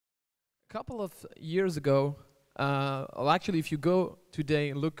couple of years ago, well, actually, if you go today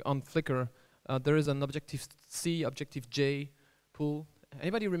and look on Flickr, there is an Objective-C, Objective-J pool.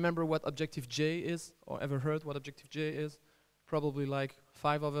 Anybody remember what Objective-J is, or ever heard what Objective-J is? Probably like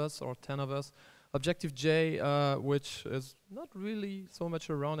 5 of us or 10 of us. Objective-J, which is not really so much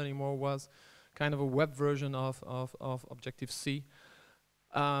around anymore, was kind of a web version of Objective-C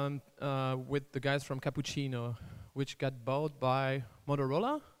with the guys from Cappuccino, which got bought by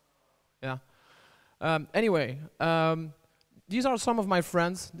Motorola. Yeah. Anyway, these are some of my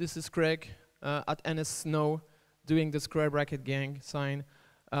friends. This is Craig at NS Snow doing the square bracket gang sign.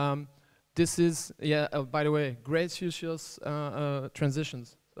 This is, yeah, by the way, gracious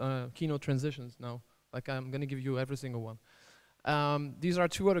transitions, keynote transitions now. Like I'm going to give you every single one. These are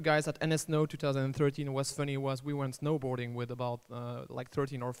 2 other guys at NS Snow 2013. What's funny was we went snowboarding with about like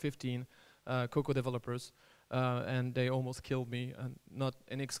 13 or 15 Coco developers, and they almost killed me, not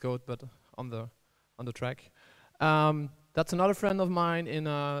in Xcode, but on the track. That's another friend of mine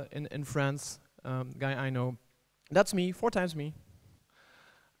in France, guy I know. That's me, 4 times me.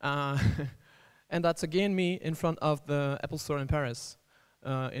 And that's again me in front of the Apple Store in Paris,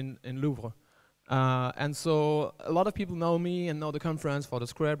 in Louvre. And so a lot of people know me and know the conference for the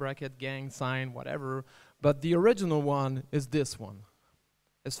square bracket, gang, sign, whatever. But the original one is this one,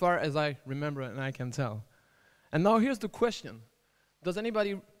 as far as I remember and I can tell. And now here's the question. Does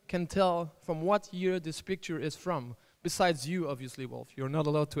anybody can tell from what year this picture is from? Besides you, obviously, Wolf. You're not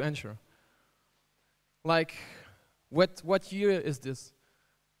allowed to answer. Like, what year is this?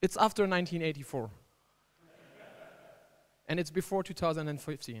 It's after 1984. And it's before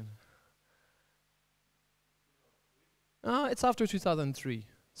 2015. It's after 2003.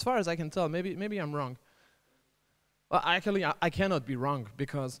 As far as I can tell, maybe I'm wrong. Well, actually, I cannot be wrong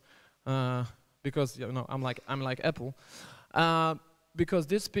because you know I'm like Apple. Because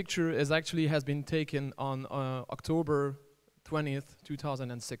this picture has been taken on October 20th,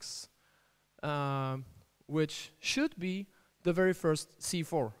 2006, which should be the very first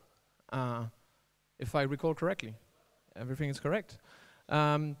C4, if I recall correctly. Everything is correct.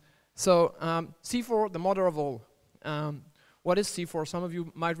 So C4, the mother of all. What is C4? Some of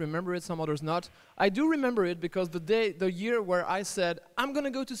you might remember it, some others not. I do remember it because the year where I said, I'm going to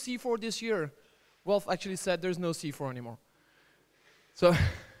go to C4 this year, Wolf actually said there's no C4 anymore. So,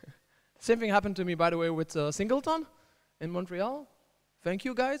 same thing happened to me, by the way, with Singleton in Montreal. Thank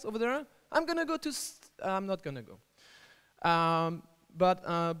you, guys, over there. I'm going to go to... I'm not going to go.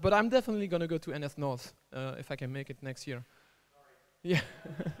 But I'm definitely going to go to NF North, if I can make it next year. Sorry. Yeah.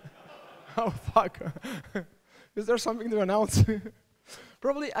 Oh, fuck. Is there something to announce?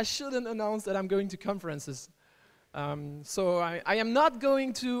 Probably I shouldn't announce that I'm going to conferences. So I am not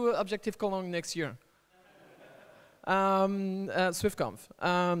going to Objective-Cologne next year. SwiftConf.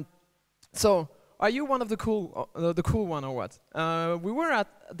 So are you one of the cool one or what? We were at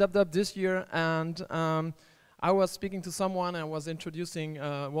DubDub this year, and I was speaking to someone. I was introducing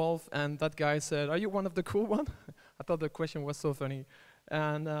Wolf, and that guy said, "Are you one of the cool one?" I thought the question was so funny.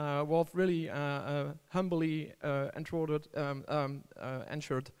 And Wolf really humbly answered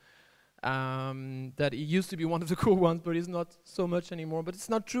that he used to be one of the cool ones, but he's not so much anymore. But it's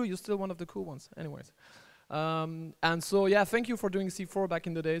not true, you're still one of the cool ones, anyways. And so, yeah, thank you for doing C4 back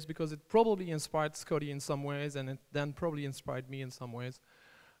in the days, because it probably inspired Scotty in some ways, and it then probably inspired me in some ways.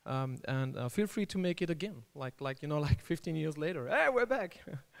 And feel free to make it again, like 15 years later. Hey, we're back.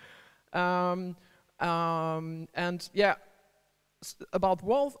 And yeah. About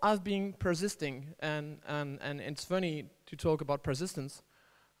Wolf, I've been persisting, and it's funny to talk about persistence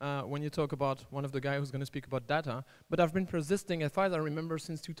when you talk about one of the guys who's going to speak about data, but I've been persisting, as far as I remember,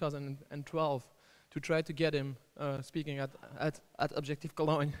 since 2012 to try to get him speaking at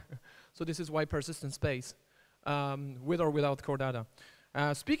Objective-Cologne. So this is why persistence pays, with or without core data.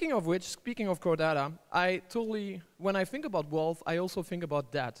 Speaking of which, speaking of core data, when I think about Wolf, I also think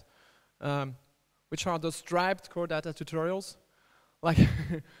about that, which are the striped core data tutorials. Like,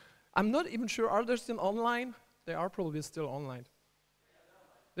 I'm not even sure, are they still online? They are probably still online.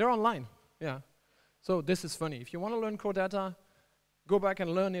 They're online, yeah. So this is funny. If you want to learn core data, go back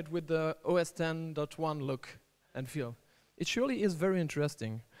and learn it with the OS 10.1 look and feel. It surely is very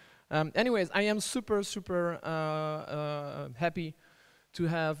interesting. Anyways, I am super, super happy to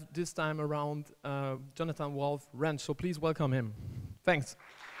have this time around Jonathan Wolf Rentzsch, so please welcome him. Thanks.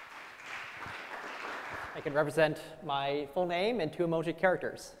 I can represent my full name and 2 emoji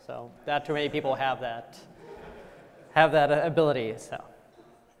characters, so not too many people have that ability.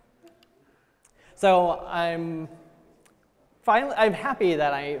 So I'm happy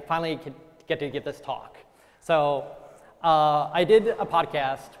that I finally get to give this talk. So I did a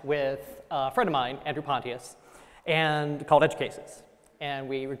podcast with a friend of mine, Andrew Pontius, and called Edge Cases. And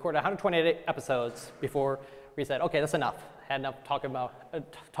we recorded 128 episodes before we said, okay, that's enough. I had enough talking about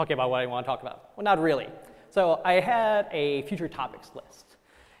what I want to talk about. Well, not really. So I had a future topics list.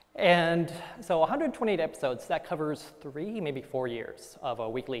 And so 128 episodes, that covers 3, maybe 4 years of a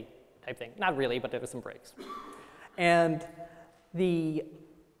weekly type thing. Not really, but there was some breaks. And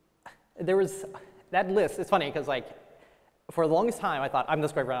there was that list. It's funny because like for the longest time I thought I'm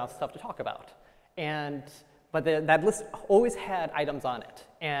just going to run out of stuff to talk about, but that list always had items on it,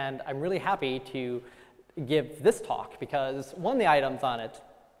 and I'm really happy to give this talk because one of the items on it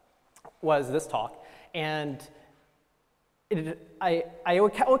was this talk, and I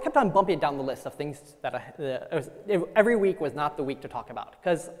kept on bumping down the list of things that every week was not the week to talk about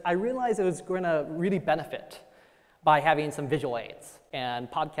because I realized it was going to really benefit by having some visual aids, and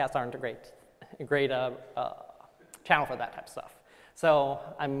podcasts aren't a great channel for that type of stuff. So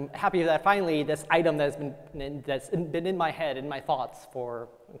I'm happy that finally this item that's been in my head, in my thoughts for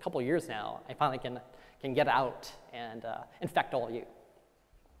a couple of years now, I finally can get out and infect all of you.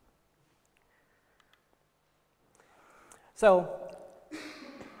 So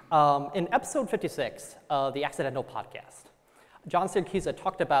in episode 56 of the Accidental Podcast, John Siracusa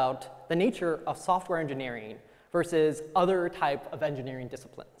talked about the nature of software engineering versus other type of engineering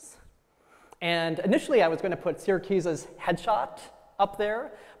disciplines. And initially I was going to put Siracusa's headshot up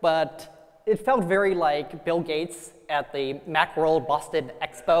there, but it felt very like Bill Gates at the Macworld Boston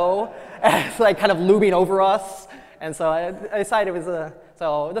Expo, it's like kind of looming over us. And so I decided it was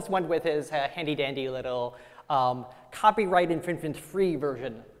so this went with his handy dandy little copyright infringement free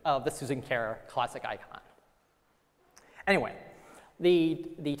version of the Susan Kare classic icon. Anyway,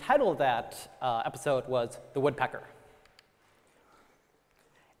 the title of that episode was The Woodpecker.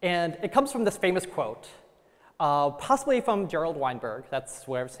 And it comes from this famous quote, possibly from Gerald Weinberg, that's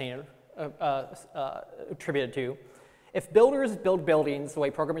where I've seen it attributed to. If builders build buildings the way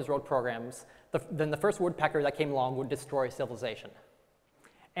programmers wrote programs, then the first woodpecker that came along would destroy civilization.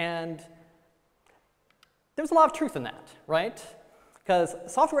 And there's a lot of truth in that, right? Because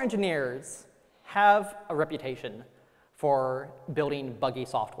software engineers have a reputation for building buggy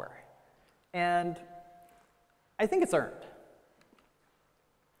software. And I think it's earned.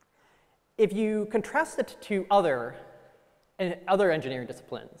 If you contrast it to other engineering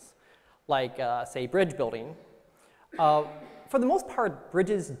disciplines, like, say, bridge building, for the most part,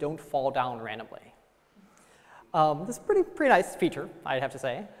 bridges don't fall down randomly. This is a pretty nice feature, I'd have to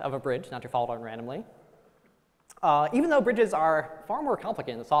say, of a bridge, not to fall down randomly. Even though bridges are far more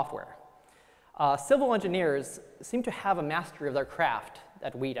complicated than software, civil engineers seem to have a mastery of their craft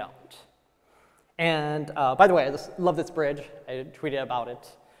that we don't. And by the way, I just love this bridge. I tweeted about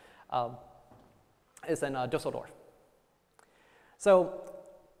it. It's in Dusseldorf. So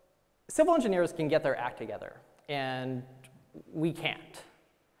civil engineers can get their act together, and we can't.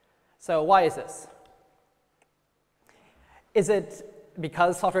 So why is this? Is it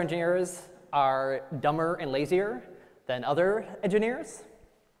because software engineers are dumber and lazier than other engineers?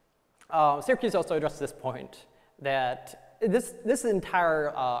 Siracusa also addressed this point, that this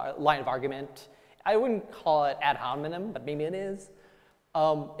entire line of argument, I wouldn't call it ad hominem, but maybe it is.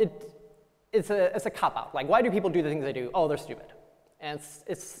 It's a cop-out. Like, why do people do the things they do? Oh, they're stupid. And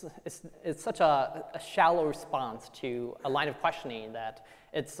it's such a shallow response to a line of questioning that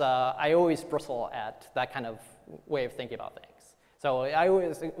I always bristle at that kind of way of thinking about things. So I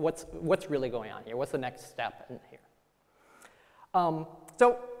always think, what's really going on here? What's the next step in here?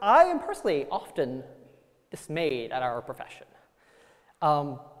 So I am personally often dismayed at our profession.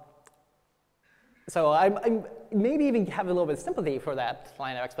 So I maybe even have a little bit of sympathy for that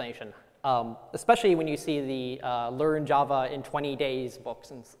line of explanation, especially when you see the Learn Java in 20 Days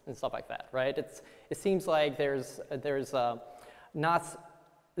books and stuff like that, right? It seems like there's a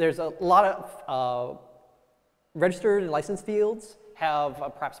lot of registered and licensed fields have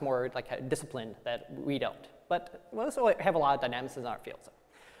perhaps more like a discipline that we don't. But we also have a lot of dynamics in our fields.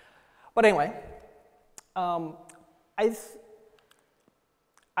 But anyway, so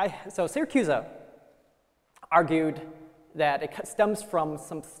Siracusa argued that it stems from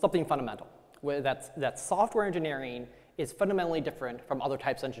something fundamental, that software engineering is fundamentally different from other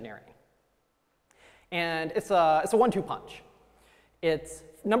types of engineering. And it's a one-two punch. It's,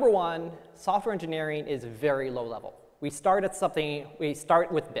 number one, software engineering is very low level. We start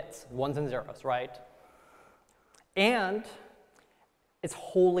with bits, ones and zeros, right? And it's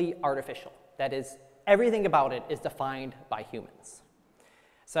wholly artificial. That is, everything about it is defined by humans.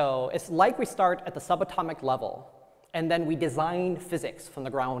 So it's like we start at the subatomic level, and then we design physics from the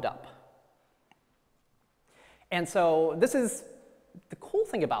ground up. And so this is, the cool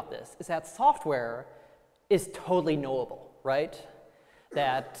thing about this is that software is totally knowable, right?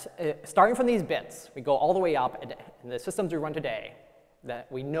 That starting from these bits, we go all the way up, and the systems we run today,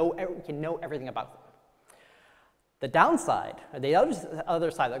 that we can know everything about them. The downside, or the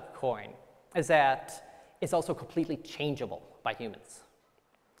other side of the coin, is that it's also completely changeable by humans.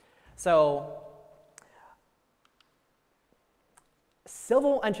 So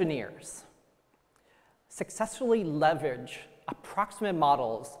civil engineers successfully leverage approximate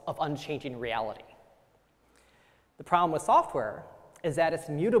models of unchanging reality. The problem with software is that it's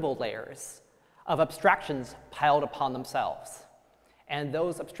mutable layers of abstractions piled upon themselves. And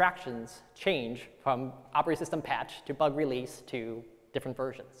those abstractions change from operating system patch to bug release to different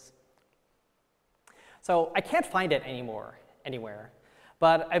versions. So I can't find it anywhere,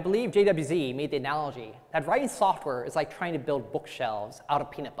 but I believe JWZ made the analogy that writing software is like trying to build bookshelves out of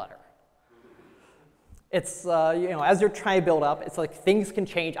peanut butter. It's, as you're trying to build up, it's like things can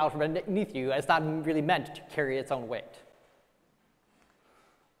change out from underneath you, and it's not really meant to carry its own weight.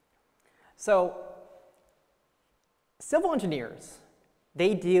 So civil engineers,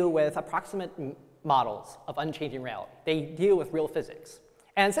 they deal with approximate models of unchanging reality. They deal with real physics.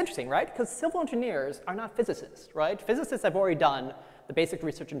 And it's interesting, right? Because civil engineers are not physicists, right? Physicists have already done the basic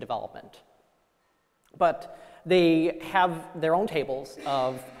research and development. But they have their own tables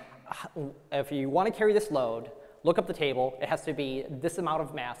of, if you want to carry this load, look up the table. It has to be this amount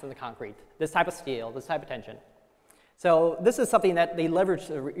of mass in the concrete, this type of steel, this type of tension. So this is something that they leverage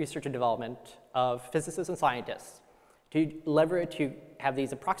the research and development of physicists and scientists to have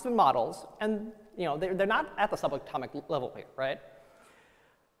these approximate models, and they're not at the subatomic level here, right?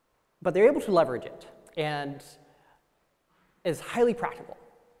 But they're able to leverage it, and it's highly practical.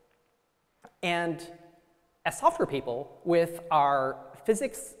 And as software people, with our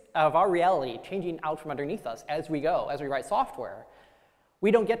physics of our reality changing out from underneath us as we go, as we write software,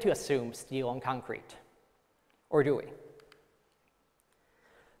 we don't get to assume steel and concrete, or do we?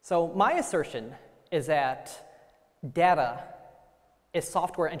 So my assertion is that data is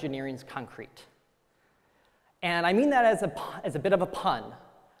software engineering's concrete. And I mean that as a bit of a pun,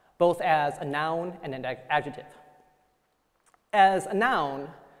 both as a noun and an adjective. As a noun,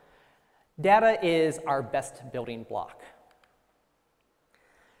 data is our best building block.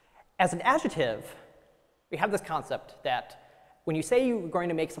 As an adjective, we have this concept that when you say you're going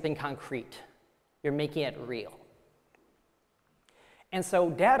to make something concrete, you're making it real. And so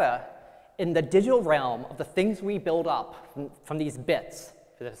data, in the digital realm of the things we build up from these bits,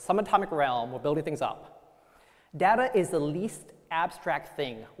 the subatomic realm, we're building things up, data is the least abstract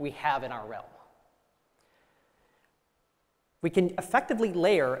thing we have in our realm. We can effectively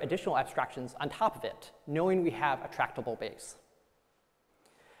layer additional abstractions on top of it, knowing we have a tractable base.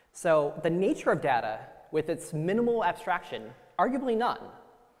 So the nature of data, with its minimal abstraction, arguably none,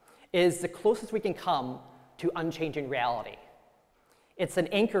 is the closest we can come to unchanging reality. It's an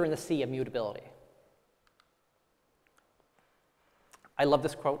anchor in the sea of mutability. I love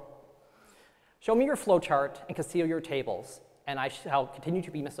this quote. Show me your flowchart and conceal your tables, and I shall continue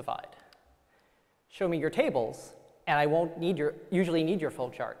to be mystified. Show me your tables, and I won't usually need your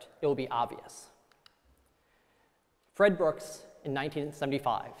flowchart. It will be obvious. Fred Brooks in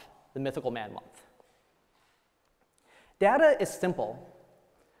 1975, The Mythical Man Month. Data is simple,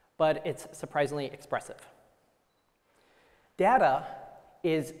 but it's surprisingly expressive. Data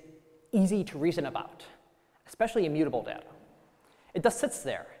is easy to reason about, especially immutable data. It just sits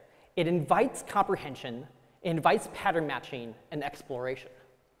there. It invites comprehension, it invites pattern matching and exploration.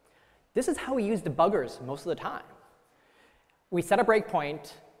 This is how we use debuggers most of the time. We set a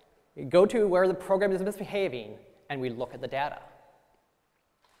breakpoint, we go to where the program is misbehaving, and we look at the data.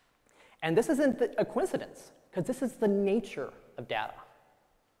 And this isn't a coincidence, because this is the nature of data.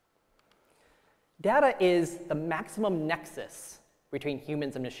 Data is the maximum nexus between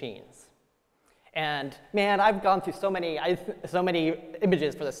humans and machines. And man, I've gone through so many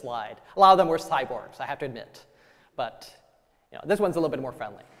images for this slide. A lot of them were cyborgs, I have to admit. But this one's a little bit more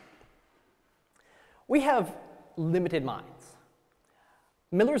friendly. We have limited minds.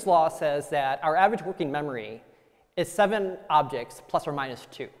 Miller's law says that our average working memory is 7 objects plus or minus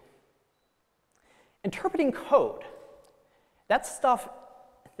 2. Interpreting code, that's stuff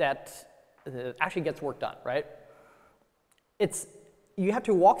that actually gets work done, right? You have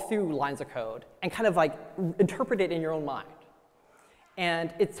to walk through lines of code and kind of like interpret it in your own mind.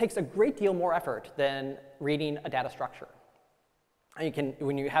 And it takes a great deal more effort than reading a data structure. And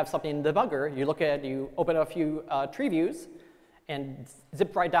when you have something in the debugger, you open a few tree views and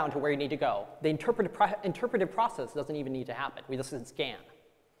zip right down to where you need to go. The interpretive process doesn't even need to happen. We just scan.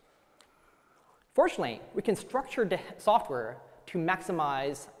 Fortunately, we can structure the software to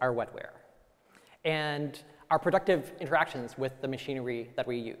maximize our wetware and our productive interactions with the machinery that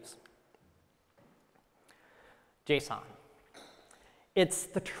we use. JSON. It's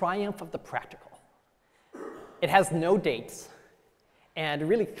the triumph of the practical. It has no dates, and it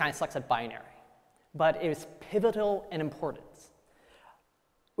really kind of sucks at binary. But it is pivotal in importance.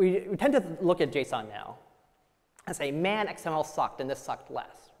 We tend to look at JSON now and say, man, XML sucked, and this sucked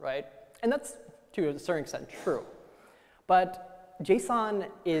less, right? And that's, to a certain extent, true. But JSON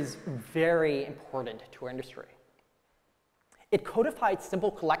is very important to our industry. It codified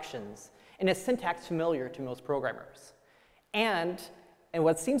simple collections in a syntax familiar to most programmers. And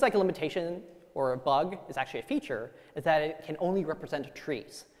what seems like a limitation or a bug is actually a feature, is that it can only represent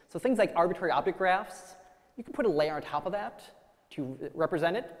trees. So things like arbitrary object graphs, you can put a layer on top of that to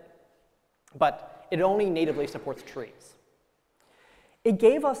represent it, but it only natively supports trees. It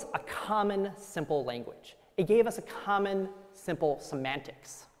gave us a common, simple language. It gave us a common, simple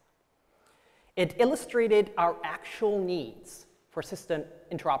semantics. It illustrated our actual needs for system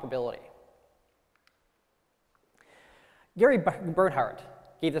interoperability. Gary Bernhardt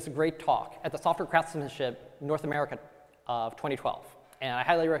gave this a great talk at the Software Craftsmanship North America of 2012. And I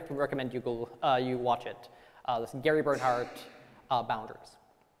highly recommend you watch it. This is Gary Bernhardt, Boundaries.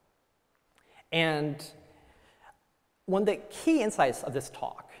 And one of the key insights of this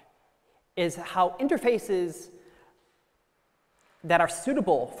talk is how interfaces that are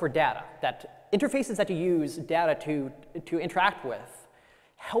suitable for data, that interfaces that you use data to interact with,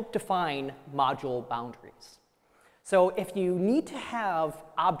 help define module boundaries. So if you need to have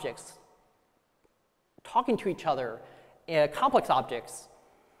objects talking to each other, complex objects,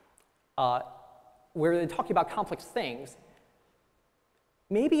 where they're talking about complex things,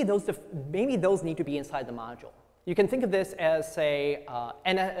 maybe those need to be inside the module. You can think of this as, say,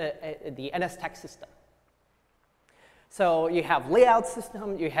 the NS text system. So you have layout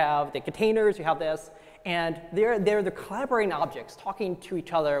system, you have the containers, you have this, and they're the collaborating objects talking to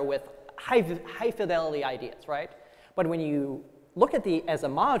each other with high fidelity ideas, right? But when you look at as a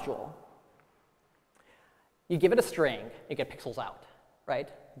module, you give it a string, you get pixels out, right?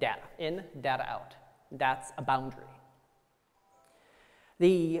 Data in, data out. That's a boundary.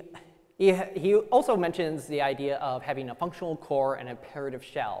 He also mentions the idea of having a functional core and imperative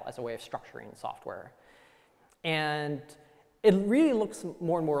shell as a way of structuring software. And it really looks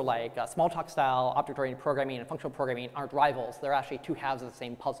more and more like Smalltalk style object-oriented programming and functional programming aren't rivals. They're actually two halves of the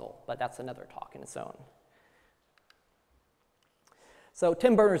same puzzle, but that's another talk in its own. So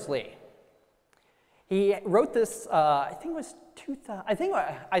Tim Berners-Lee, he wrote this, I think it was 2000, I think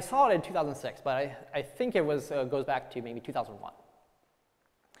I saw it in 2006, but I think it was, goes back to maybe 2001.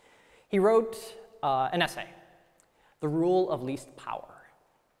 He wrote an essay, The Rule of Least Power.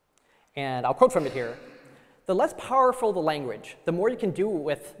 And I'll quote from it here. The less powerful the language, the more you can do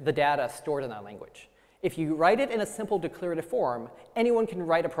with the data stored in that language. If you write it in a simple declarative form, anyone can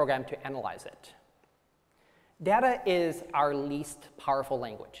write a program to analyze it. Data is our least powerful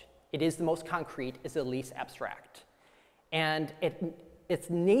language. It is the most concrete, it's the least abstract. And its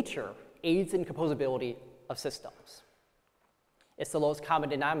nature aids in composability of systems. It's the lowest common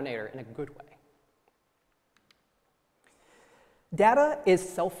denominator in a good way. Data is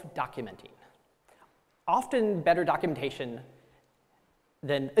self-documenting. Often better documentation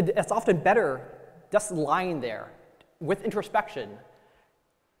it's often better just lying there with introspection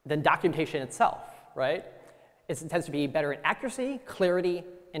than documentation itself, right? It tends to be better in accuracy, clarity,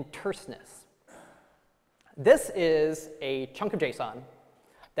 and terseness. This is a chunk of JSON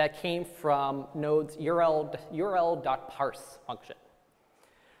that came from Node's url.parse function.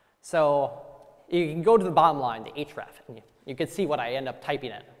 So you can go to the bottom line, the href, and you can see what I end up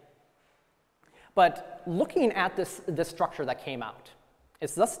typing in. But looking at this structure that came out,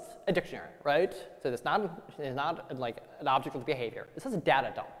 it's just a dictionary, right? So it's not like an object with behavior. It's just a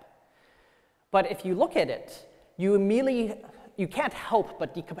data dump. But if you look at it, you can't help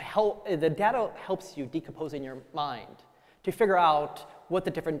but the data helps you decompose in your mind to figure out what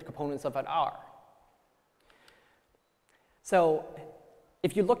the different components of it are. So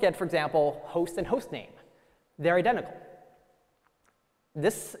if you look at, for example, host and hostname, they're identical.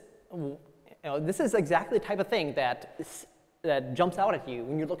 This is exactly the type of thing that jumps out at you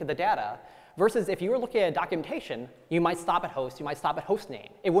when you look at the data, versus if you were looking at documentation, you might stop at host, you might stop at hostname.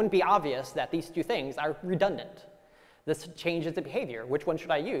 It wouldn't be obvious that these two things are redundant. This changes the behavior. Which one should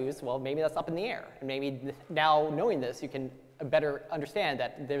I use? Well, maybe that's up in the air. And maybe now knowing this, you can better understand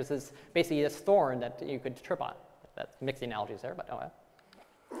that there's basically this thorn that you could trip on. That's mixing analogies there, but oh well.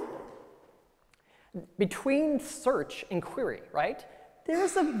 Between search and query, right?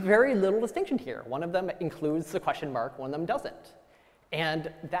 there's a very little distinction here. One of them includes the question mark, one of them doesn't.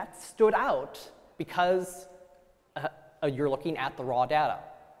 And that stood out because you're looking at the raw data.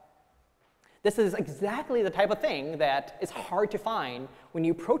 This is exactly the type of thing that is hard to find when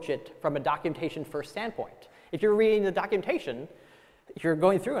you approach it from a documentation-first standpoint. If you're reading the documentation, you're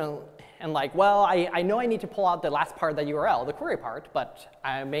going through and like, well, I know I need to pull out the last part of the URL, the query part, but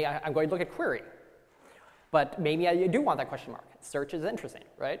I'm going to look at query. But maybe I do want that question mark. Search is interesting,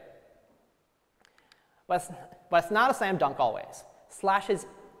 right? But it's not a slam dunk always. Slash is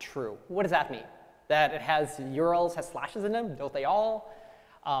true. What does that mean? That it has URLs has slashes in them? Don't they all?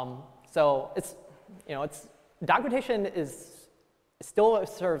 So documentation still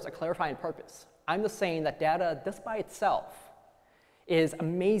serves a clarifying purpose. I'm just saying that data, just by itself, is an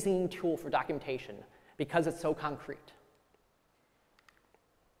amazing tool for documentation because it's so concrete.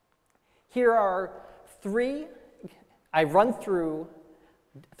 Here are I've run through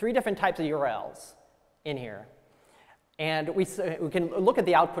 3 different types of URLs in here, and we can look at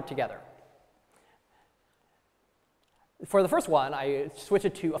the output together. For the first one, I switch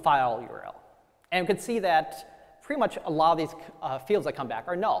it to a file URL. And we can see that pretty much a lot of these fields that come back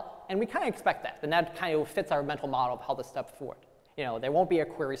are null. And we kind of expect that. And that kind of fits our mental model of how this step forward. There won't be a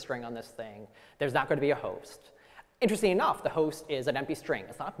query string on this thing. There's not going to be a host. Interesting enough, the host is an empty string.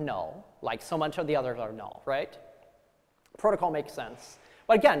 It's not null, like so much of the others are null, right? Protocol makes sense.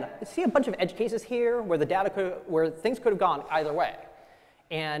 But again, you see a bunch of edge cases here where things could have gone either way.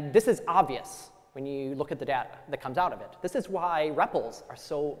 And this is obvious when you look at the data that comes out of it. This is why REPLs are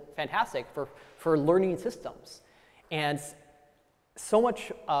so fantastic for learning systems, and so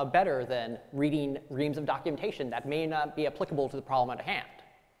much better than reading reams of documentation that may not be applicable to the problem at hand.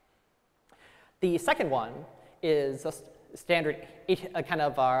 The second one is a standard kind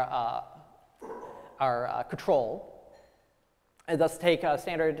of our control. And let's take a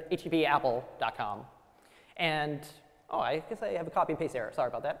standard HTTP apple.com. And, I guess I have a copy and paste error. Sorry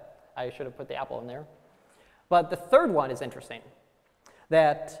about that. I should have put the apple in there. But the third one is interesting,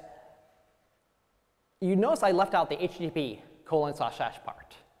 that you notice I left out the HTTP://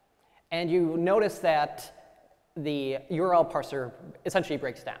 part. And you notice that the URL parser essentially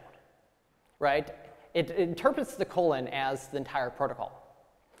breaks down, right? It interprets the colon as the entire protocol.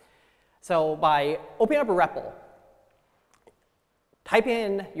 So by opening up a REPL, type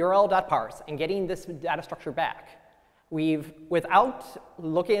in url.parse and getting this data structure back, without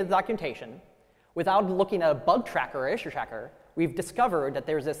looking at the documentation, without looking at a bug tracker or issue tracker, we've discovered that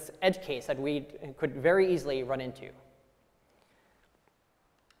there's this edge case that we could very easily run into.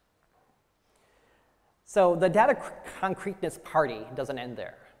 So the data concreteness party doesn't end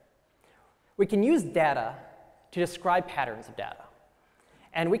there. We can use data to describe patterns of data.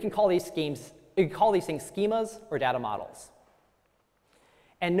 And we can call these things schemas or data models.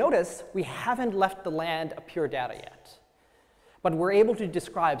 And notice we haven't left the land of pure data yet, but we're able to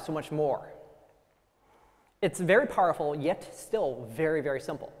describe so much more. It's very powerful, yet still very, very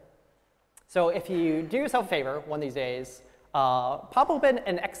simple. So if you do yourself a favor one of these days, pop open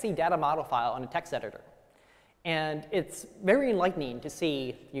an XC data model file on a text editor. And it's very enlightening to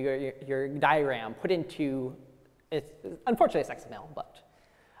see your diagram put into, unfortunately it's XML, but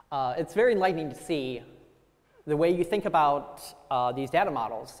it's very enlightening to see the way you think about these data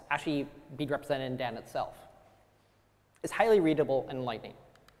models actually be represented in data itself. It's highly readable and enlightening.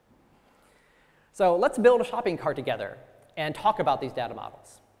 So let's build a shopping cart together and talk about these data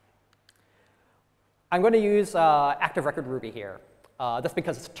models. I'm going to use active record Ruby here. That's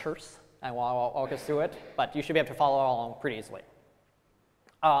because it's terse. I will walk us through it, but you should be able to follow along pretty easily.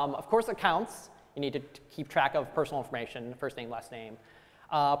 Of course, accounts. You need to keep track of personal information, first name, last name.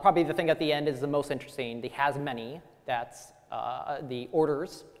 Probably the thing at the end is the most interesting. The has many. That's the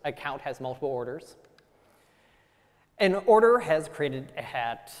orders. Account has multiple orders. An order has created a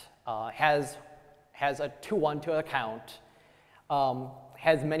hat, has a to-one to account,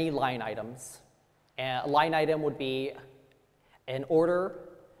 has many line items. And a line item would be an order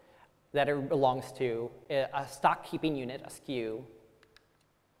that it belongs to, a stock keeping unit, a SKU.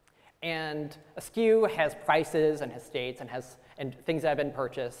 And a SKU has prices and has dates and things that have been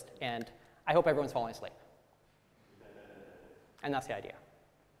purchased, and I hope everyone's falling asleep. And that's the idea.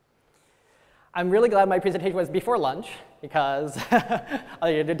 I'm really glad my presentation was before lunch, because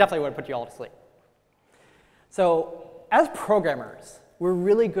I definitely would have put you all to sleep. So as programmers, we're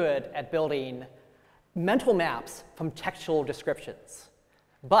really good at building mental maps from textual descriptions.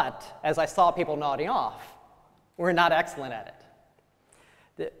 But as I saw people nodding off, we're not excellent at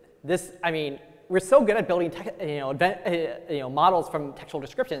it. We're so good at building models from textual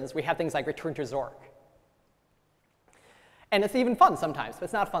descriptions, we have things like return to Zork. And it's even fun sometimes, but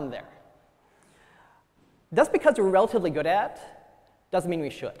it's not fun there. Just because we're relatively good at it doesn't mean we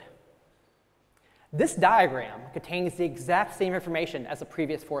should. This diagram contains the exact same information as the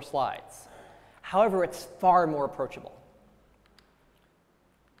previous 4 slides. However, it's far more approachable.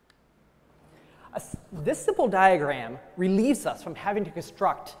 This simple diagram relieves us from having to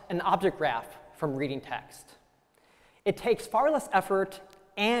construct an object graph from reading text. It takes far less effort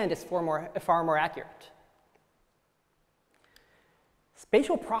and is far more accurate.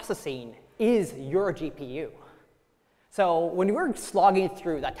 Spatial processing is your GPU. So when we're slogging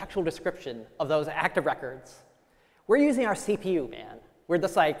through that textual description of those active records, we're using our CPU, man. We're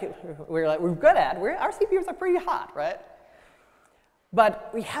just like, we're good at it. Our CPUs are pretty hot, right?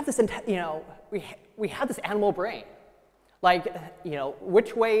 But we have this, we have this animal brain. Like,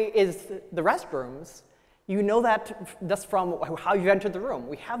 which way is the restrooms? You know that just from how you entered the room.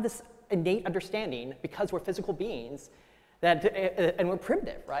 We have this innate understanding because we're physical beings, and we're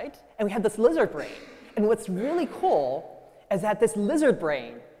primitive, right? And we have this lizard brain. And what's really cool is that this lizard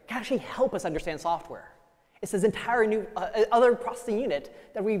brain can actually help us understand software. It's this entire new other processing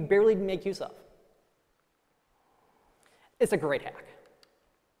unit that we barely make use of. It's a great hack.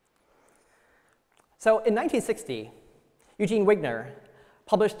 So in 1960, Eugene Wigner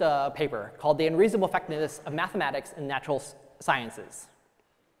published a paper called The Unreasonable Effectiveness of Mathematics and Natural Sciences.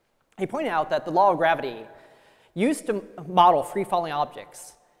 He pointed out that the law of gravity used to model free-falling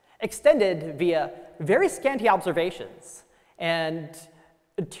objects extended via very scanty observations and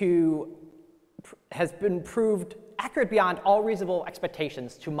has been proved accurate beyond all reasonable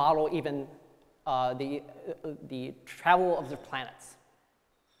expectations to model even the travel of the planets.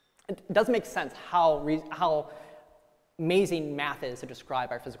 It doesn't make sense how amazing math is to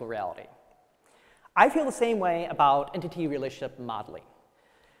describe our physical reality. I feel the same way about entity relationship modeling,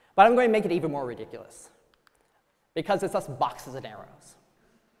 but I'm going to make it even more ridiculous because it's just boxes and arrows.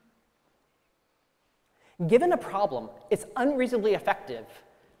 Given a problem, it's unreasonably effective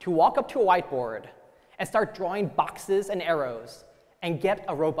to walk up to a whiteboard and start drawing boxes and arrows and get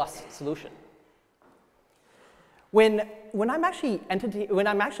a robust solution. When I'm actually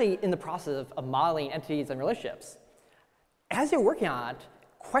in the process of modeling entities and relationships, as you're working on it,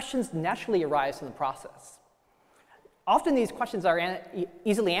 questions naturally arise from the process. Often these questions are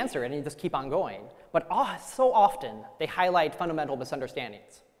easily answered and you just keep on going, but so often they highlight fundamental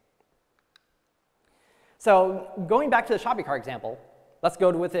misunderstandings. So going back to the shopping cart example, let's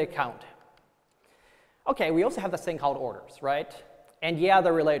go with the account. Okay, we also have this thing called orders, right? And yeah,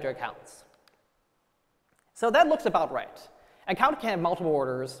 they're related to accounts. So that looks about right. An account can have multiple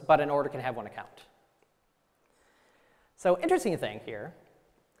orders, but an order can have one account. So interesting thing here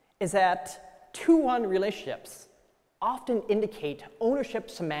is that 2-1 relationships often indicate ownership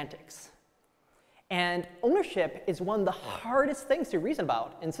semantics. And ownership is one of the hardest things to reason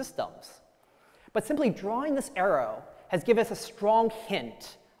about in systems. But simply drawing this arrow has given us a strong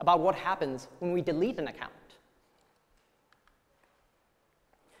hint about what happens when we delete an account.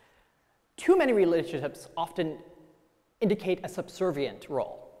 Too many relationships often indicate a subservient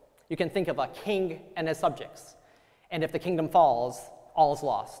role. You can think of a king and his subjects. And if the kingdom falls, all is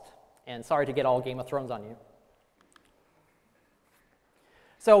lost. And sorry to get all Game of Thrones on you.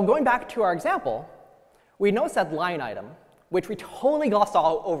 So going back to our example, we notice that line item, which we totally glossed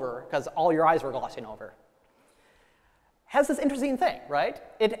all over because all your eyes were glossing over, has this interesting thing, right?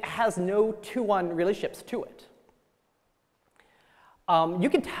 It has no 2-1 relationships to it. You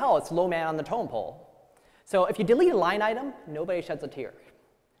can tell it's low man on the totem pole. So if you delete a line item, nobody sheds a tear.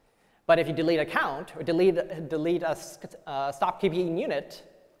 But if you delete a count or delete a stop keeping unit,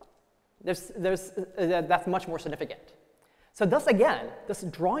 that's much more significant. So thus again, this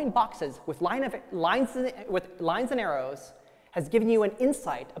drawing boxes with lines and arrows has given you an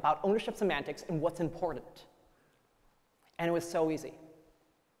insight about ownership semantics and what's important. And it was so easy.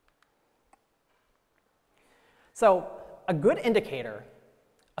 So a good indicator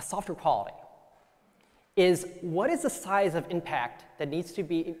of software quality is what is the size of impact that needs to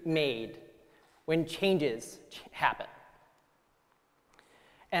be made when changes happen.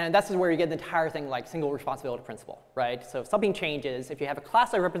 And that's where you get the entire thing like single responsibility principle, right? So if something changes, if you have a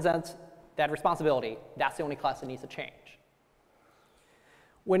class that represents that responsibility, that's the only class that needs to change.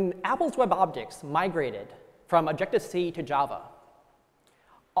 When Apple's web objects migrated from Objective-C to Java,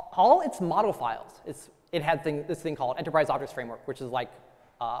 all its model files, it had this thing called Enterprise Objects Framework, which is like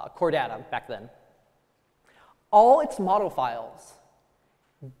core data back then. All its model files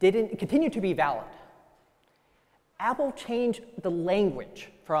didn't continue to be valid. Apple changed the language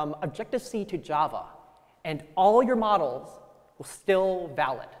from Objective-C to Java, and all your models will still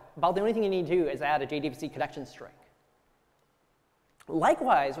valid. About the only thing you need to do is add a JDBC connection string.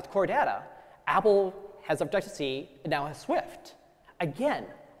 Likewise, with core data, Apple has Objective-C and now has Swift. Again,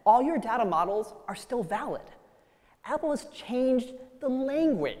 all your data models are still valid. Apple has changed the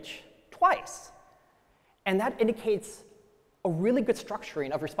language twice. And that indicates a really good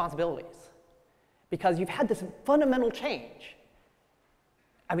structuring of responsibilities, because you've had this fundamental change.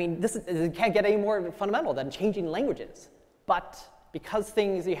 I mean, it can't get any more fundamental than changing languages. But because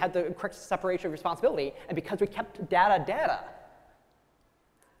you had the correct separation of responsibility, and because we kept data,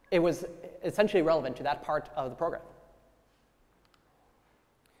 it was essentially relevant to that part of the program.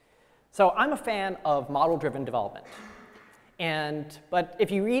 So I'm a fan of model-driven development. But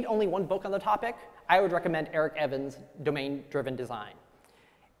if you read only one book on the topic, I would recommend Eric Evans' Domain-Driven Design.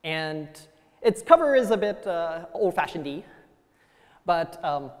 And its cover is a bit old-fashioned-y, but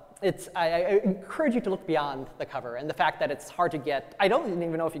I encourage you to look beyond the cover and the fact that it's hard to get. I don't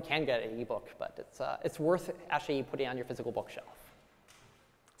even know if you can get an ebook, but it's worth actually putting on your physical bookshelf.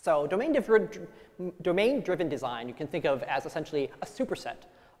 So domain-driven design you can think of as essentially a superset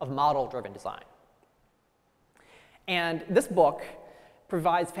of model-driven design. And this book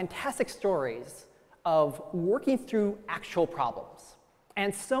provides fantastic stories of working through actual problems.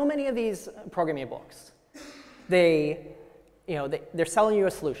 And so many of these programming books, they're selling you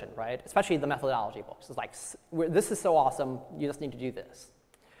a solution, right? Especially the methodology books. It's like, this is so awesome, you just need to do this.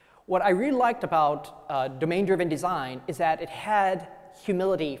 What I really liked about domain-driven design is that it had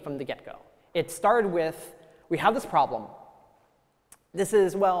humility from the get-go. It started with, we have this problem. This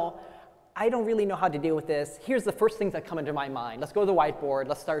is, well, I don't really know how to deal with this. Here's the first things that come into my mind. Let's go to the whiteboard.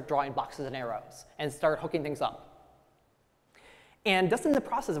 Let's start drawing boxes and arrows and start hooking things up. And just in the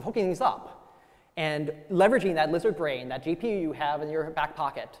process of hooking things up and leveraging that lizard brain, that GPU you have in your back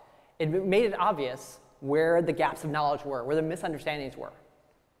pocket, it made it obvious where the gaps of knowledge were, where the misunderstandings were.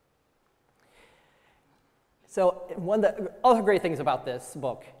 So one of the other great things about this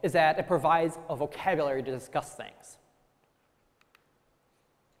book is that it provides a vocabulary to discuss things.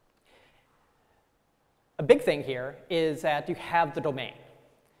 A big thing here is that you have the domain.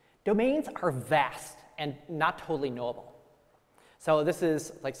 Domains are vast and not totally knowable. So this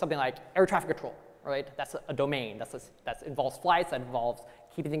is like something like air traffic control, right? That's a domain. That involves flights, that involves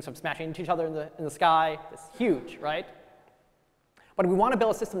keeping things from smashing into each other in the sky. It's huge, right? But we want to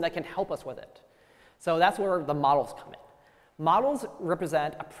build a system that can help us with it. So that's where the models come in. Models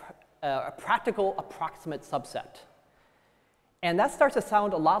represent a practical approximate subset. And that starts to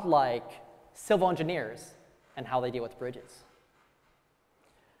sound a lot like civil engineers and how they deal with bridges.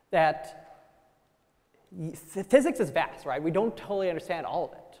 That physics is vast, right? We don't totally understand all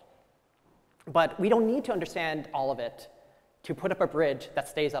of it. But we don't need to understand all of it to put up a bridge that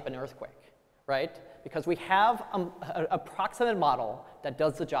stays up in an earthquake, right? Because we have an approximate model that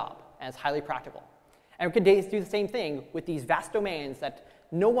does the job, and it's highly practical. And we can do the same thing with these vast domains that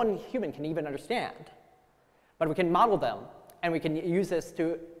no one human can even understand. But we can model them, and we can use this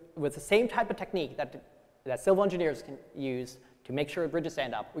with the same type of technique that civil engineers can use to make sure bridges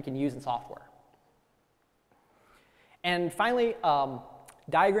stand up, we can use in software. And finally,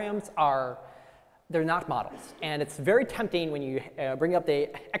 diagrams they're not models. And it's very tempting when you bring up the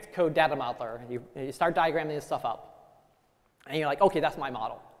Xcode data modeler, you start diagramming this stuff up, and you're like, OK, that's my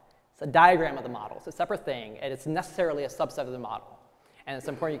model. It's a diagram of the model. It's a separate thing, and it's necessarily a subset of the model. And it's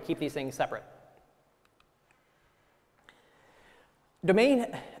important you keep these things separate.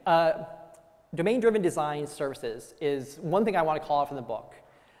 Domain-driven design services is one thing I want to call out from the book,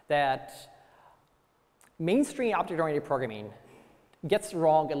 that mainstream object-oriented programming gets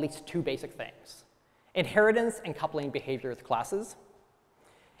wrong at least two basic things: inheritance and coupling behavior with classes.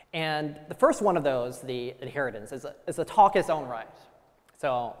 And the first one of those, the inheritance, is a talk in its own right.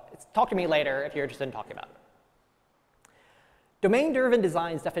 So talk to me later if you're interested in talking about it. Domain-driven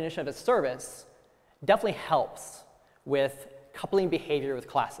design's definition of a service definitely helps with coupling behavior with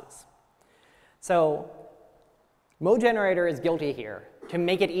classes. So ModeGenerator is guilty here to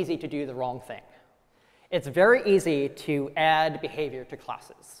make it easy to do the wrong thing. It's very easy to add behavior to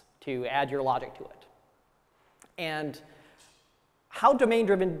classes, to add your logic to it. And how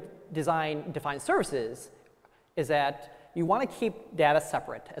domain-driven design defines services is that you want to keep data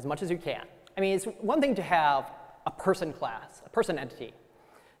separate as much as you can. I mean, it's one thing to have a person class, a person entity,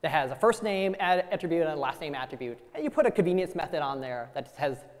 that has a first name attribute and a last name attribute, and you put a convenience method on there that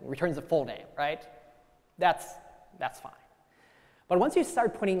returns a full name, right? That's fine. But once you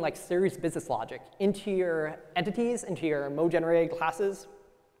start putting like serious business logic into your entities, into your mode-generated classes,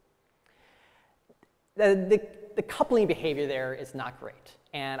 the coupling behavior there is not great.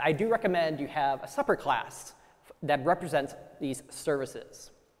 And I do recommend you have a separate class that represents these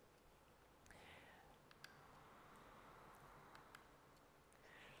services.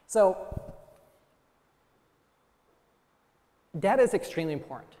 So data is extremely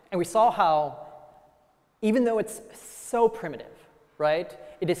important. And we saw how, even though it's so primitive, right,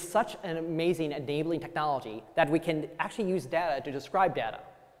 it is such an amazing enabling technology that we can actually use data to describe data.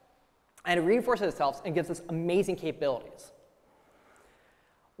 And it reinforces itself and gives us amazing capabilities.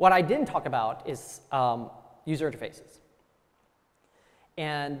 What I didn't talk about is user interfaces.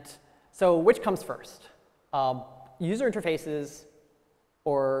 And so which comes first? User interfaces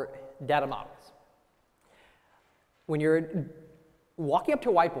or data models? When you're walking up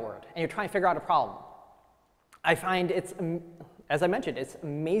to a whiteboard and you're trying to figure out a problem, I find it's, as I mentioned, it's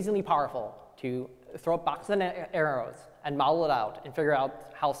amazingly powerful to throw up boxes and arrows and model it out and figure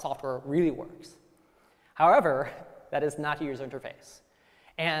out how software really works. However, that is not a user interface.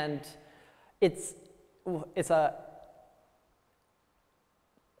 And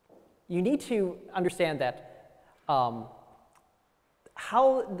you need to understand that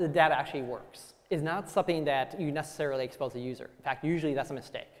how the data actually works is not something that you necessarily expose the user. In fact, usually that's a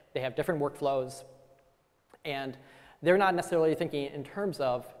mistake. They have different workflows, and they're not necessarily thinking in terms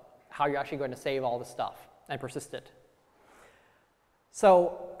of how you're actually going to save all this stuff and persist it.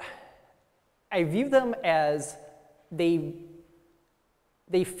 So I view them as they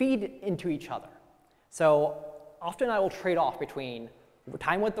feed into each other. So often I will trade off between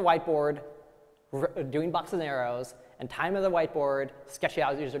time with the whiteboard, doing boxes and arrows, and time at the whiteboard, sketching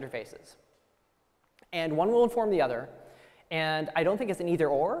out user interfaces. And one will inform the other. And I don't think it's an either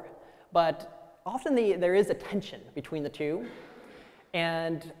or, but often there is a tension between the two.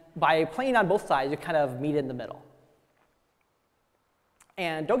 And by playing on both sides, you kind of meet in the middle.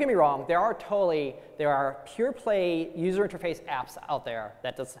 And don't get me wrong, there are pure play user interface apps out there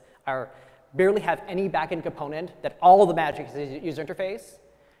that barely have any backend component, that all of the magic is user interface,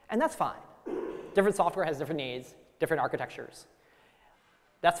 and that's fine. Different software has different needs, different architectures.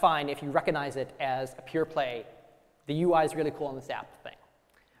 That's fine if you recognize it as a pure play, the UI is really cool on this app thing.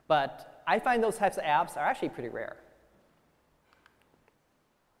 But I find those types of apps are actually pretty rare.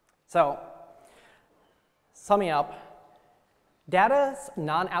 So, summing up, data's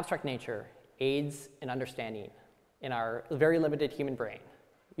non-abstract nature aids in understanding in our very limited human brain.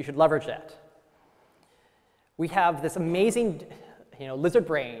 You should leverage that. We have this amazing lizard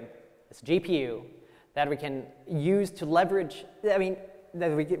brain, this GPU, that we can use to leverage, that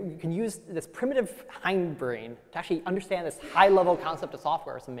we can use this primitive hindbrain to actually understand this high-level concept of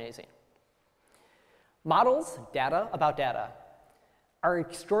software. It's amazing. Models, data about data, are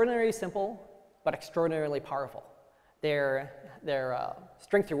extraordinarily simple, but extraordinarily powerful. Their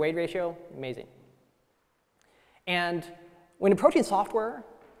strength to weight ratio, amazing. And when approaching software,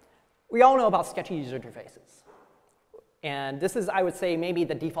 we all know about sketchy user interfaces. And this is, I would say, maybe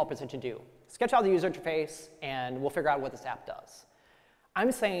the default position to do. Sketch out the user interface, and we'll figure out what this app does.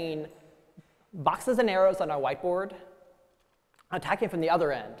 I'm saying boxes and arrows on our whiteboard, attacking from the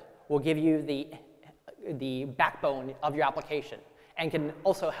other end will give you the backbone of your application and can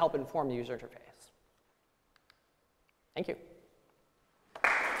also help inform the user interface. Thank you.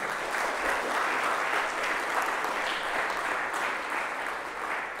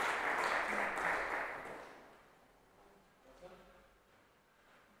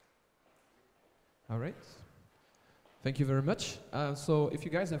 All right. Thank you very much. So if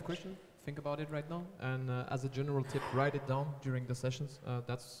you guys have questions, think about it right now. And as a general tip, write it down during the sessions.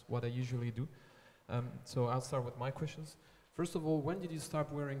 That's what I usually do. So I'll start with my questions. First of all, when did you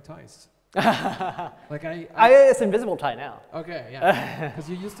start wearing ties? Like it's invisible tie now. Okay, yeah. Because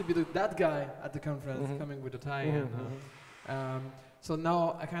you used to be that guy at the conference coming with a tie. So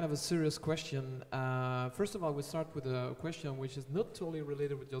now a kind of a serious question. First of all, we start with a question which is not totally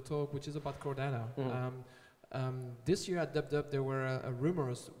related with your talk, which is about core data. This year at DubDub, there were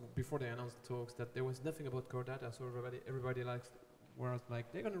rumors before they announced the talks that there was nothing about core data, so everybody was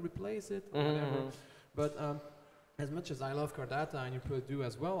like, they're going to replace it or whatever. But as much as I love core data, and you probably do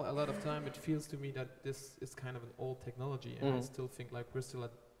as well, a lot of time it feels to me that this is kind of an old technology, and I still think like we're still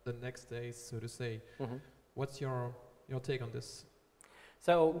at the next days, so to say. What's your take on this?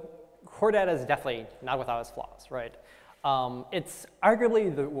 So core data is definitely not without its flaws, right? It's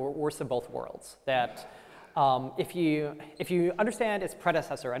arguably the worst of both worlds. That if you understand its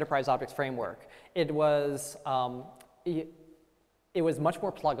predecessor, Enterprise Objects Framework, it was much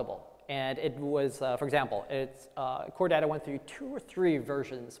more pluggable. And it was, for example, core data went through 2 or 3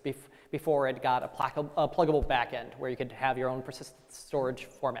 versions before it got a pluggable backend where you could have your own persistent storage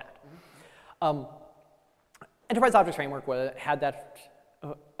format. Enterprise Objects Framework had that,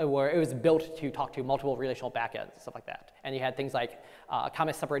 where it was built to talk to multiple relational backends, stuff like that. And you had things like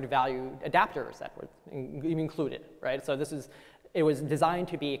common separated value adapters that were included, right? So this is it was designed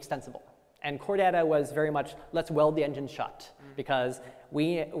to be extensible. And core data was very much, let's weld the engine shut, because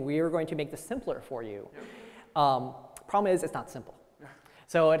we are going to make this simpler for you. Problem is, it's not simple.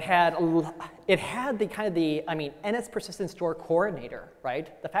 So it had the kind of the, I mean, NS persistent store coordinator,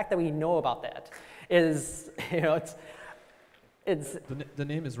 right? The fact that we know about that is, you know, it's the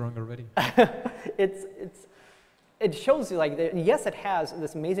name is wrong already. It shows you, like, yes, it has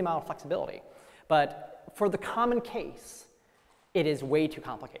this amazing amount of flexibility, but for the common case, it is way too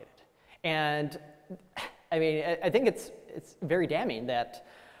complicated. And I mean, I think it's very damning that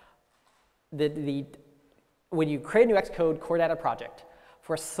when you create a new Xcode core data project,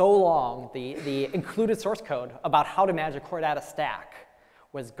 for so long, the included source code about how to manage a core data stack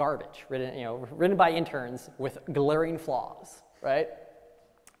was garbage, written by interns with glaring flaws, right?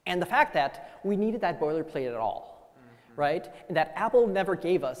 And the fact that we needed that boilerplate at all, right? And that Apple never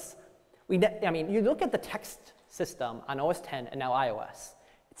gave us, I mean, you look at the text system on OS X and now iOS,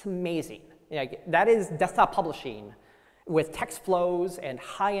 it's amazing. That is desktop publishing with text flows and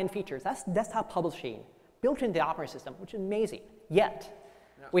high-end features. That's desktop publishing built into the operating system, which is amazing. Yet,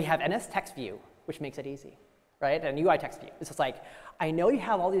 we have NS text view, which makes it easy, right? And UI text view. It's just like, I know you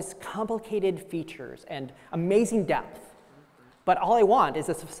have all these complicated features and amazing depth, but all I want is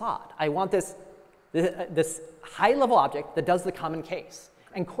this facade. I want this high-level object that does the common case.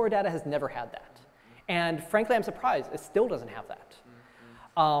 And core data has never had that. And frankly, I'm surprised it still doesn't have that.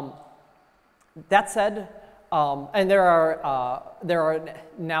 That said, and there are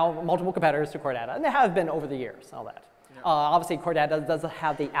now multiple competitors to core data, and there have been over the years, all that. Obviously, core data does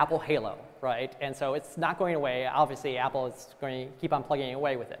have the Apple halo, right? And so it's not going away. Obviously, Apple is going to keep on plugging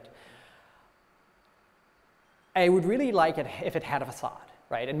away with it. I would really like it if it had a facade,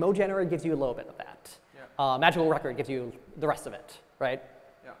 right? And Mode Generator gives you a little bit of that. Magical Record gives you the rest of it, right?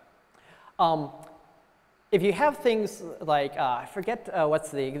 If you have things like, I forget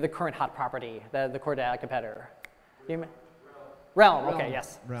what's the current hot property, the core data competitor. Realm, okay,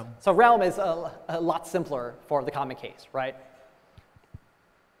 yes. Realm. So Realm is a lot simpler for the common case, right?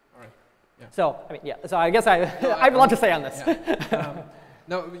 All right. Yeah. So, I mean, yeah, so I guess I have a lot to say on this.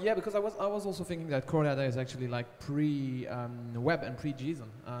 No, yeah, because I was also thinking that core data is actually like pre-web and pre-JSON.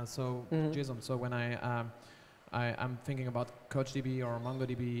 JSON. So when I'm thinking about CouchDB or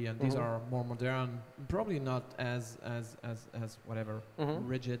MongoDB, and these are more modern, probably not as whatever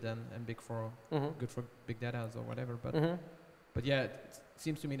rigid and big for good for big data or whatever. But yeah, it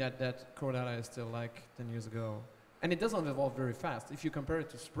seems to me that core data is still like 10 years ago, and it doesn't evolve very fast. If you compare it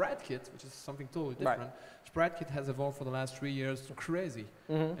to SpreadKit, which is something totally different, SpreadKit has evolved for the last 3 years crazy,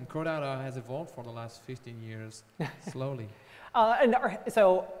 and core data has evolved for the last 15 years slowly.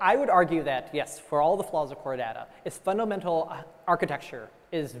 So I would argue that, yes, for all the flaws of core data, its fundamental architecture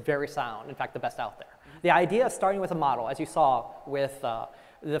is very sound, in fact, the best out there. The idea of starting with a model, as you saw with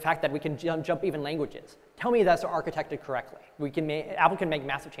the fact that we can jump even languages, tell me that's architected correctly. Apple can make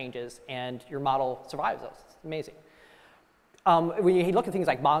massive changes, and your model survives those. It's amazing. When you look at things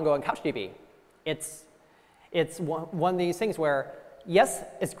like Mongo and CouchDB, it's one of these things where, yes,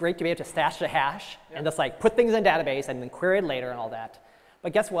 it's great to be able to stash the hash and just like put things in a database and then query it later and all that.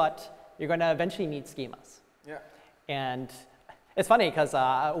 But guess what? You're going to eventually need schemas. And it's funny because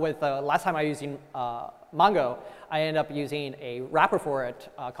with the last time I was using Mongo, I ended up using a wrapper for it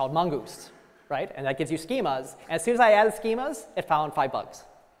called Mongoose, right? And that gives you schemas. And as soon as I added schemas, it found 5 bugs.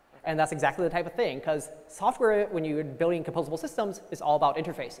 And that's exactly the type of thing, because software, when you're building composable systems, is all about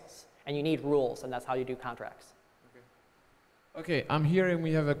interfaces. And you need rules, and that's how you do contracts. Okay, I'm hearing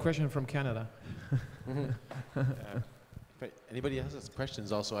we have a question from Canada. If anybody has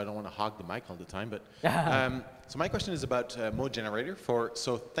questions also, I don't want to hog the mic all the time, but so my question is about Mode Generator.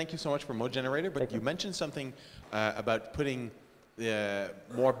 So thank you so much for Mode Generator, but you mentioned something about putting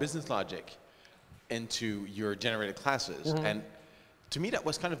more business logic into your generated classes. And to me, that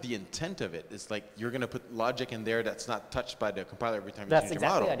was kind of the intent of it. It's like you're going to put logic in there that's not touched by the compiler every time you change your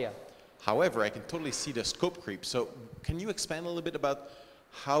model. That's exactly the idea. However, I can totally see the scope creep. So can you expand a little bit about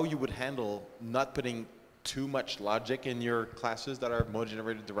how you would handle not putting too much logic in your classes that are Mode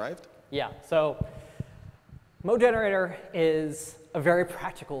Generator derived? Yeah, so Mode Generator is a very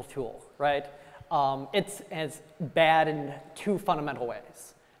practical tool, right? It's bad in 2 fundamental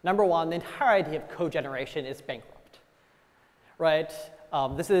ways. Number one, the entire idea of code generation is bankrupt, right?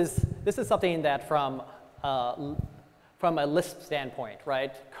 This is something that from a Lisp standpoint,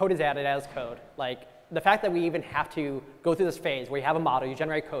 right? Code is added as code. Like the fact that we even have to go through this phase where you have a model, you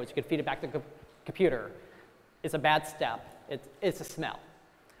generate codes, you can feed it back to the computer, is a bad step. It's a smell,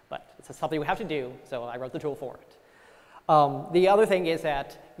 but it's something we have to do. So I wrote the tool for it. The other thing is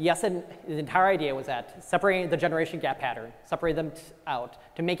that, yes, and the entire idea was that separating the generation gap pattern, separate them out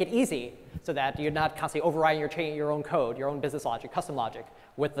to make it easy so that you're not constantly overriding your own code, your own business logic, custom logic,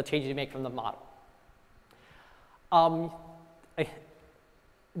 with the changes you make from the model.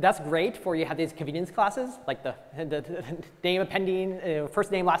 That's great for you have these convenience classes, like the name appending,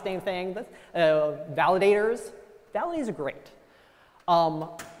 first name, last name thing, validators. Validators are great.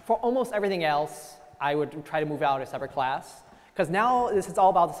 For almost everything else, I would try to move out a separate class. Because now this is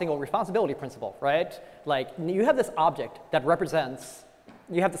all about the single responsibility principle, right? Like you have this object that represents,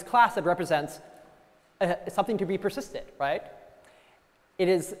 you have this class that represents something to be persisted, right? It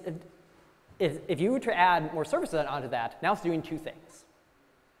is, if you were to add more services onto that, now it's doing two things.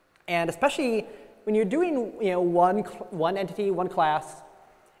 And especially when you're doing one entity, one class,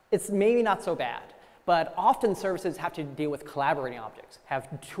 it's maybe not so bad. But often services have to deal with collaborating objects, have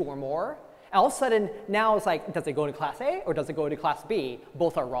two or more. And all of a sudden, now it's like, does it go to class A or does it go to class B?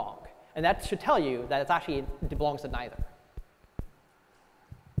 Both are wrong. And that should tell you that it belongs to neither.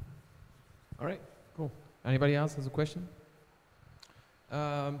 All right, cool. Anybody else has a question?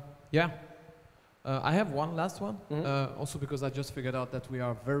 Yeah. I have one last one. Also because I just figured out that we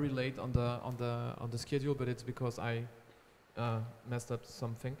are very late on the schedule, but it's because I messed up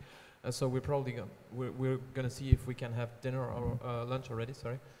something. So we're probably we're gonna see if we can have dinner or lunch already.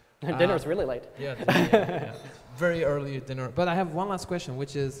 Sorry. Dinner's really late. Yeah, yeah, very early dinner. But I have one last question,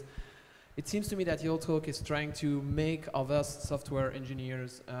 which is, it seems to me that your talk is trying to make of us software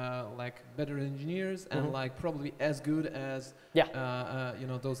engineers like better engineers and like probably as good as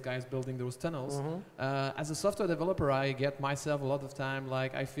those guys building those tunnels. As a software developer, I get myself a lot of time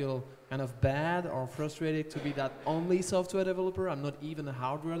like I feel kind of bad or frustrated to be that only software developer. I'm not even a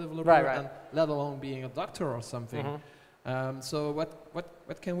hardware developer, and let alone being a doctor or something. So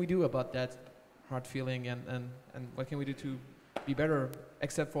what can we do about that hard feeling, and what can we do to be better,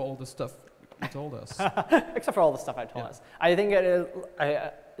 except for all the stuff you told us? Except for all the stuff I told us. I think it is,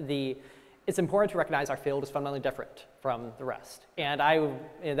 it's important to recognize our field is fundamentally different from the rest. And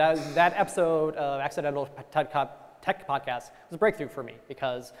that episode of Accidental Tech Podcast was a breakthrough for me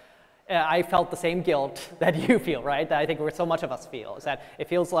because I felt the same guilt that you feel, right? That I think so much of us feel, is that it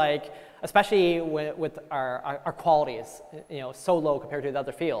feels like, especially with our quality is so low compared to the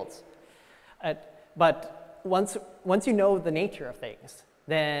other fields. But once you know the nature of things,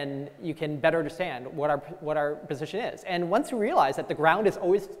 then you can better understand what our position is. And once you realize that the ground is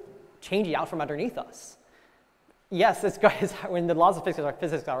always changing out from underneath us, yes, when the laws of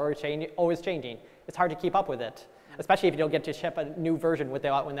physics are always changing, it's hard to keep up with it, especially if you don't get to ship a new version when the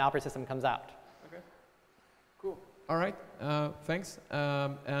operating system comes out. Okay, cool. All right, thanks.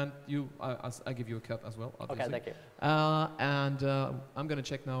 And I give you a cut as well, obviously. Okay, thank you. And I'm going to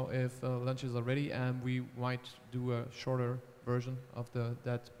check now if lunch is already, and we might do a shorter version of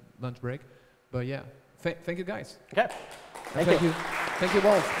that lunch break. But yeah, thank you guys. Okay, Thank you. Thank you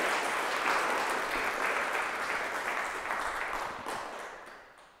both.